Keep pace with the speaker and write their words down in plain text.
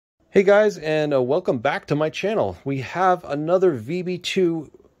Hey guys, and welcome back to my channel. We have another VB-2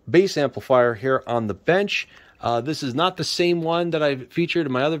 bass amplifier here on the bench. This is not the same one that I featured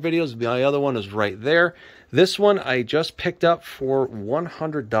in my other videos. My other one is right there. This one I just picked up for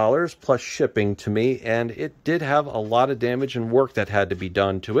 $100 plus shipping to me, and it did have a lot of damage and work that had to be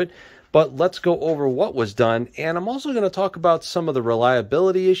done to it. But let's go over what was done, and I'm also going to talk about some of the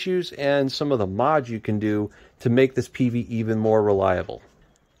reliability issues and some of the mods you can do to make this Peavey even more reliable.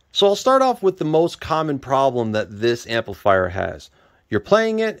 So I'll start off with the most common problem that this amplifier has. You're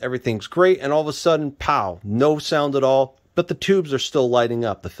playing it, everything's great, and all of a sudden, pow, no sound at all, but the tubes are still lighting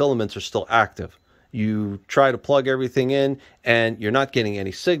up, the filaments are still active. You try to plug everything in, and you're not getting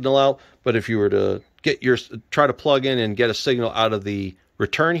any signal out, but if you were to try to plug in and get a signal out of the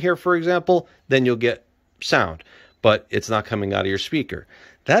return here, for example, then you'll get sound, but it's not coming out of your speaker.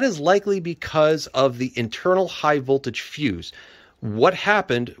 That is likely because of the internal high voltage fuse. What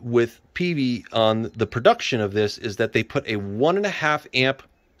happened with Peavey on the production of this is that they put a 1.5 amp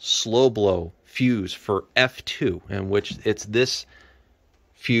slow blow fuse for F2, in which it's this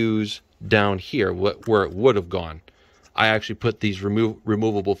fuse down here where it would have gone. I actually put these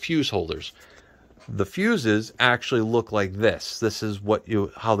removable fuse holders. The fuses actually look like this. This is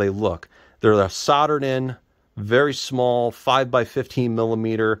how they look. They're soldered in, very small, 5 by 15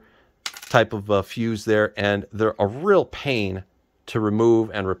 millimeter type of fuse there, and they're a real pain to remove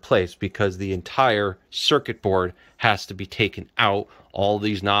and replace because the entire circuit board has to be taken out, all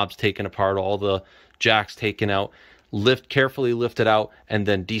these knobs taken apart, all the jacks taken out, carefully lifted out, and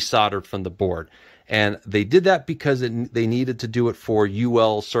then desoldered from the board. And they did that because they needed to do it for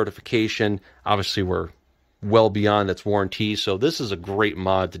UL certification. Obviously, we're well beyond its warranty, so this is a great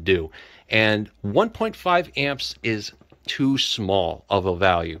mod to do. And 1.5 amps is too small of a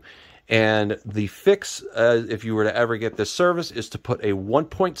value. And the fix, if you were to ever get this service, is to put a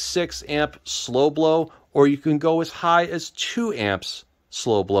 1.6 amp slow blow, or you can go as high as 2 amps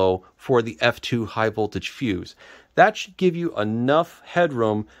slow blow for the F2 high voltage fuse. That should give you enough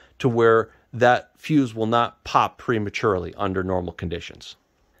headroom to where that fuse will not pop prematurely under normal conditions.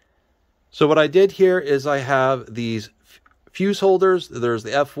 So what I did here is I have these fuse holders. There's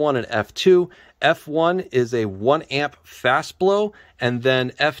the F1 and F2. F1 is a 1 amp fast blow, and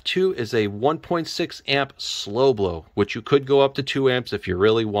then F2 is a 1.6 amp slow blow, which you could go up to 2 amps if you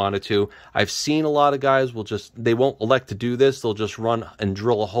really wanted to. I've seen a lot of guys they won't elect to do this. They'll just run and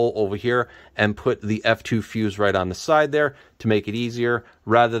drill a hole over here and put the F2 fuse right on the side there to make it easier,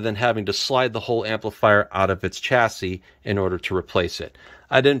 rather than having to slide the whole amplifier out of its chassis in order to replace it.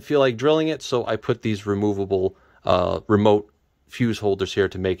 I didn't feel like drilling it, so I put these removable remote fuse holders here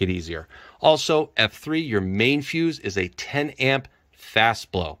to make it easier. Also, F3, your main fuse, is a 10 amp fast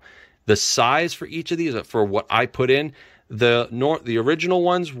blow. The size for each of these, for what I put in, the original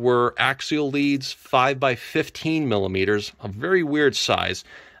ones were axial leads 5 by 15 millimeters, a very weird size.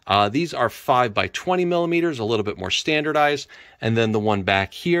 These are 5 by 20 millimeters, a little bit more standardized. And then the one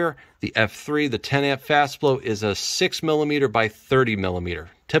back here, the F3, the 10 amp fast blow, is a 6 millimeter by 30 millimeter,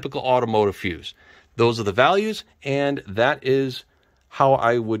 typical automotive fuse. Those are the values, and that is how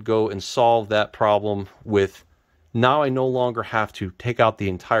I would go and solve that problem with. Now I no longer have to take out the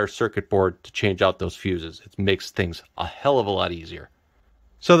entire circuit board to change out those fuses. It makes things a hell of a lot easier.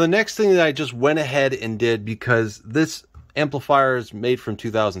 So the next thing that I just went ahead and did, because this amplifier is made from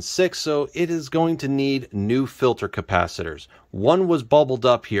 2006, so it is going to need new filter capacitors. One was bubbled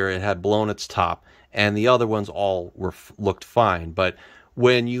up here, it had blown its top, and the other ones all looked fine. But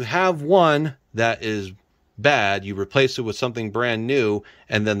when you have one that is bad, you replace it with something brand new,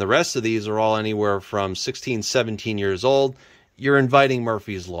 and then the rest of these are all anywhere from 16, 17 years old, you're inviting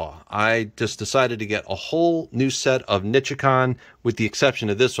Murphy's Law. I just decided to get a whole new set of Nichicon, with the exception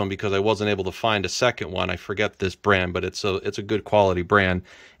of this one because I wasn't able to find a second one. I forget this brand, but it's a good quality brand.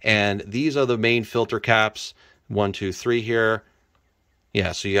 And these are the main filter caps. 1, 2, 3 here.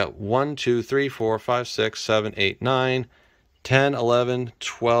 Yeah, so you got 1, 2, 3, 4, 5, 6, 7, 8, 9, 10, 11,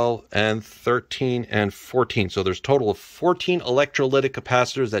 12, and 13, and 14. So there's a total of 14 electrolytic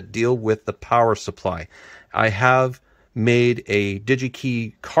capacitors that deal with the power supply. I have made a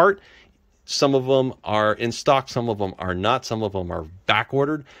DigiKey cart. Some of them are in stock, some of them are not, some of them are back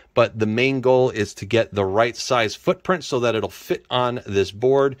ordered, but the main goal is to get the right size footprint so that it'll fit on this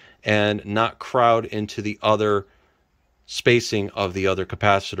board and not crowd into the other spacing of the other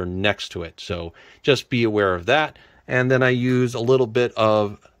capacitor next to it. So just be aware of that. And then I use a little bit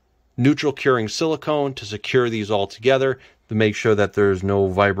of neutral curing silicone to secure these all together to make sure that there's no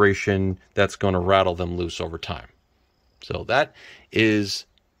vibration that's going to rattle them loose over time. So that is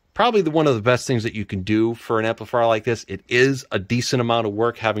probably one of the best things that you can do for an amplifier like this. It is a decent amount of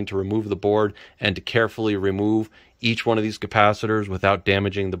work having to remove the board and to carefully remove each one of these capacitors without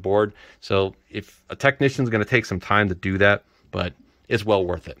damaging the board. So if a technician is going to take some time to do that, but it's well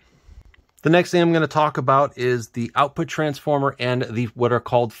worth it. The next thing I'm going to talk about is the output transformer and the what are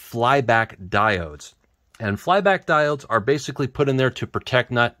called flyback diodes. And flyback diodes are basically put in there to protect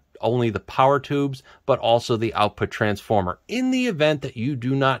not only the power tubes, but also the output transformer in the event that you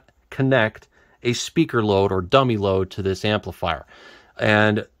do not connect a speaker load or dummy load to this amplifier.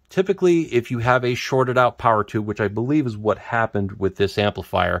 And typically, if you have a shorted out power tube, which I believe is what happened with this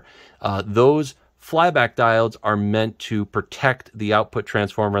amplifier, those flyback diodes are meant to protect the output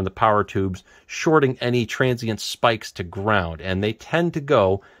transformer and the power tubes, shorting any transient spikes to ground. And they tend to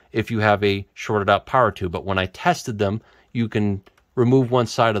go if you have a shorted out power tube. But when I tested them, you can remove one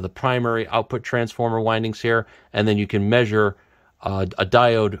side of the primary output transformer windings here, and then you can measure a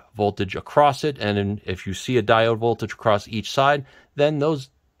diode voltage across it. And then if you see a diode voltage across each side, then those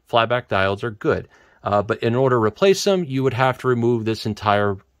flyback diodes are good. But in order to replace them, you would have to remove this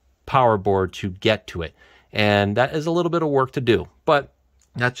entire power board to get to it, and that is a little bit of work to do, but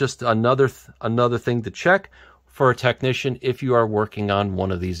that's just another thing to check for a technician if you are working on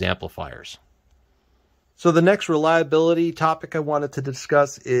one of these amplifiers. So the next reliability topic I wanted to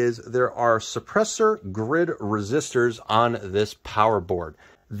discuss is there are suppressor grid resistors on this power board.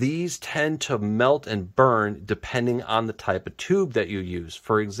 These tend to melt and burn depending on the type of tube that you use.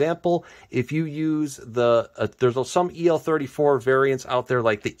 For example, if you use there's some EL34 variants out there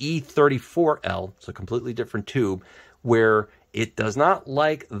like the E34L, it's a completely different tube, where it does not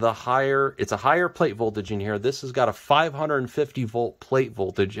like it's a higher plate voltage in here. This has got a 550 volt plate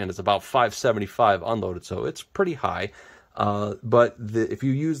voltage and it's about 575 unloaded, so it's pretty high. But if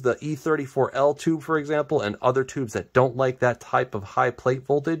you use the E34L tube, for example, and other tubes that don't like that type of high plate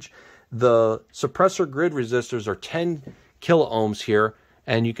voltage, the suppressor grid resistors are 10 kiloohms here,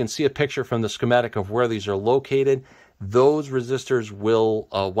 and you can see a picture from the schematic of where these are located. Those resistors will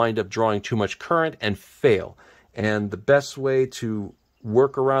wind up drawing too much current and fail. And the best way to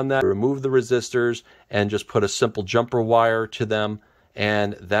work around that, remove the resistors and just put a simple jumper wire to them,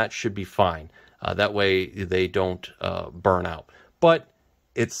 and that should be fine. That way they don't burn out. But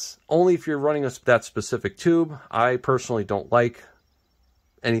it's only if you're running that specific tube. I personally don't like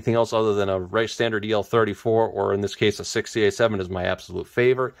anything else other than a standard EL34, or in this case a 68.7 is my absolute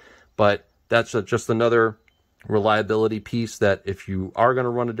favorite. But that's just another reliability piece that if you are going to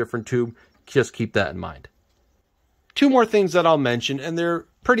run a different tube, just keep that in mind. Two more things that I'll mention, and they're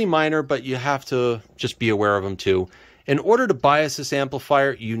pretty minor, but you have to just be aware of them too. In order to bias this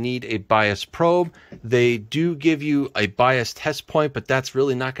amplifier, you need a bias probe. They do give you a bias test point, but that's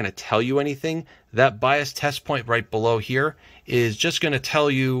really not going to tell you anything. That bias test point right below here is just going to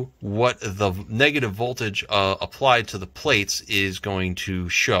tell you what the negative voltage applied to the plates is going to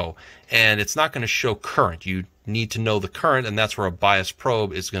show. And it's not going to show current. You need to know the current, and that's where a bias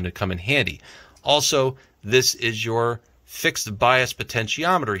probe is going to come in handy. Also, this is your fixed bias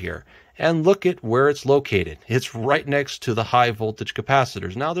potentiometer here. And look at where it's located. It's right next to the high voltage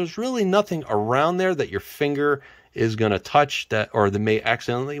capacitors. Now, there's really nothing around there that your finger is going to touch or that may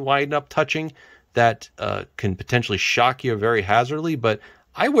accidentally wind up touching that can potentially shock you very hazardly. But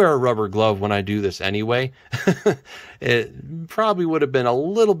I wear a rubber glove when I do this anyway. It probably would have been a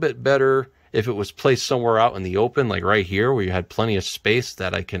little bit better if it was placed somewhere out in the open, like right here, where you had plenty of space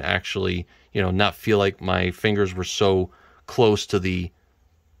that I can actually, not feel like my fingers were so close to the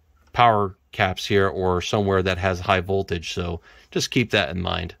power caps here or somewhere that has high voltage. So just keep that in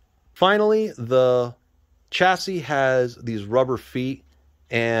mind. Finally, the chassis has these rubber feet,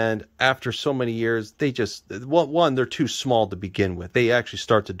 and after so many years, they just, one, they're too small to begin with. They actually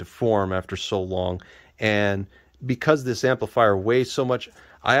start to deform after so long. And because this amplifier weighs so much,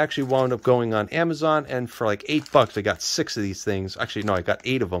 I actually wound up going on Amazon, and for like $8, I got 6 of these things. Actually, no, I got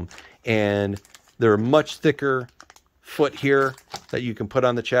 8 of them. And they're much thicker foot here that you can put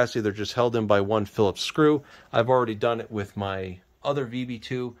on the chassis. They're just held in by one Phillips screw. I've already done it with my other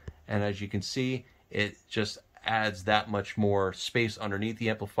VB-2, and as you can see, it just adds that much more space underneath the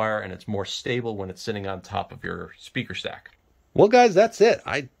amplifier, and it's more stable when it's sitting on top of your speaker stack. Well, guys, that's it.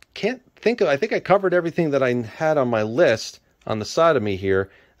 I think I covered everything that I had on my list on the side of me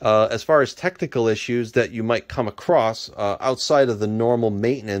here. As far as technical issues that you might come across outside of the normal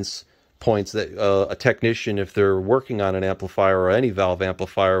maintenance points that a technician, if they're working on an amplifier or any valve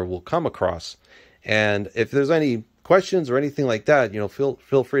amplifier, will come across. And if there's any questions or anything like that,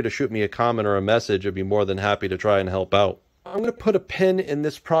 feel free to shoot me a comment or a message. I'd be more than happy to try and help out. I'm going to put a pin in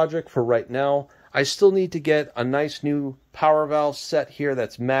this project for right now. I still need to get a nice new power valve set here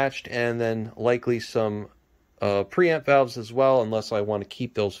that's matched, and then likely some preamp valves as well, unless I want to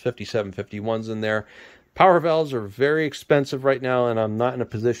keep those 5751s in there. Power valves are very expensive right now, and I'm not in a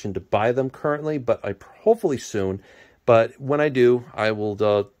position to buy them currently, but hopefully soon. But when I do, I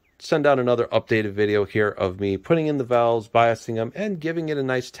will send out another updated video here of me putting in the valves, biasing them, and giving it a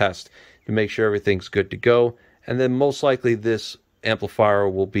nice test to make sure everything's good to go. And then most likely this amplifier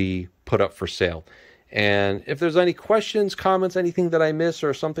will be put up for sale. And if there's any questions, comments, anything that I miss,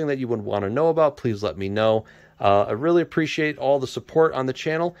 or something that you would want to know about, please let me know. I really appreciate all the support on the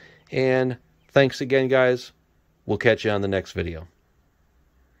channel, and thanks again, guys. We'll catch you on the next video.